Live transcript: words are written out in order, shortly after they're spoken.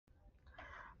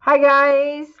Hi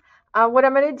guys. What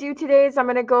I'm going to do today is I'm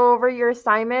going to go over your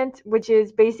assignment, which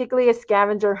is basically a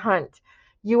scavenger hunt.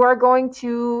 You are going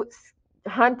to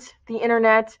hunt the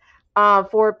internet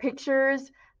for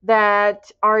pictures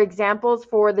that are examples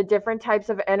for the different types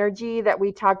of energy that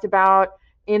we talked about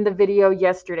in the video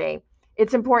yesterday.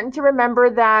 It's important to remember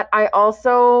that I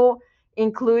also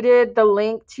included the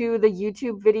link to the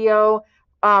YouTube video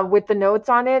with the notes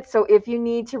on it. So if you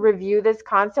need to review this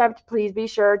concept, please be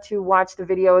sure to watch the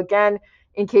video again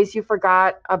in case you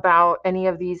forgot about any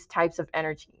of these types of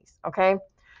energies, okay?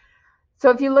 So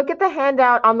if you look at the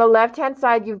handout on the left-hand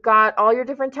side, you've got all your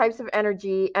different types of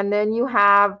energy, and then you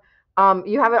have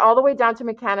it all the way down to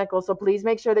mechanical. So please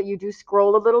make sure that you do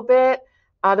scroll a little bit.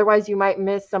 Otherwise, you might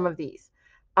miss some of these.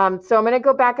 So I'm going to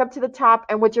go back up to the top,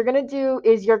 and what you're going to do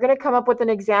is you're going to come up with an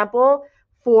example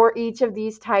for each of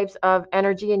these types of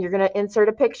energy, and you're going to insert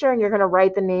a picture, and you're going to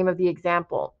write the name of the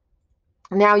example.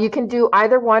 Now, you can do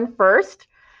either one first.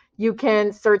 You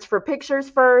can search for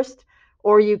pictures first,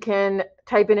 or you can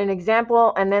type in an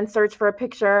example and then search for a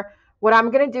picture. What I'm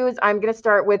going to do is I'm going to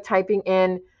start with typing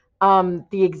in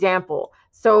the example.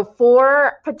 So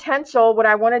for potential, what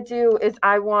I want to do is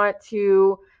I want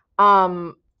to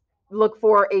look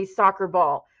for a soccer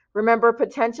ball. Remember,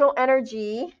 potential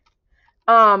energy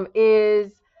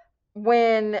is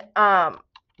when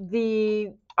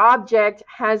the object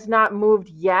has not moved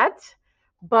yet,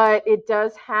 but it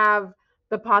does have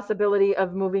the possibility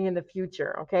of moving in the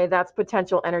future. Okay, that's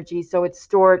potential energy. So it's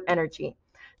stored energy.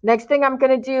 Next thing I'm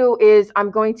going to do is I'm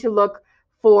going to look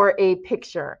for a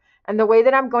picture. And the way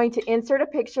that I'm going to insert a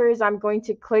picture is I'm going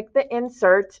to click the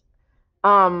insert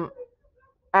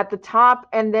at the top,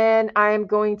 and then I'm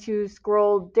going to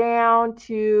scroll down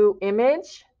to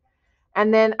image,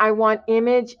 and then I want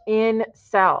image in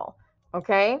cell.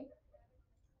 Okay.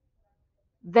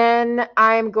 Then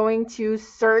I'm going to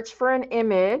search for an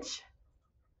image.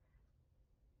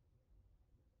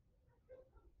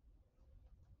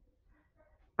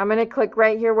 I'm going to click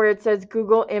right here where it says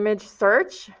Google image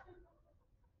search.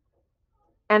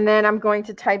 And then I'm going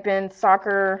to type in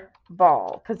soccer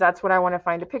ball because that's what I want to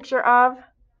find a picture of.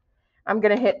 I'm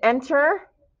going to hit enter.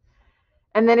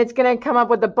 And then it's going to come up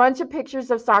with a bunch of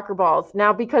pictures of soccer balls.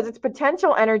 Now, because it's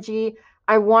potential energy,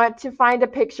 I want to find a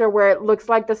picture where it looks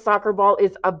like the soccer ball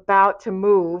is about to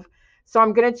move. So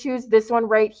I'm going to choose this one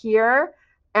right here,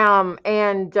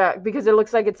 because it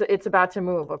looks like it's about to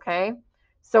move, okay?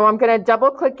 So I'm going to double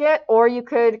click it, or you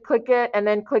could click it and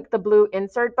then click the blue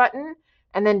insert button,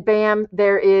 and then bam,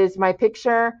 there is my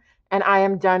picture, and I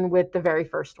am done with the very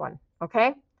first one,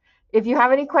 okay? If you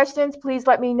have any questions, please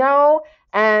let me know,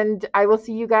 and I will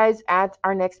see you guys at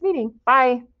our next meeting.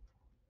 Bye.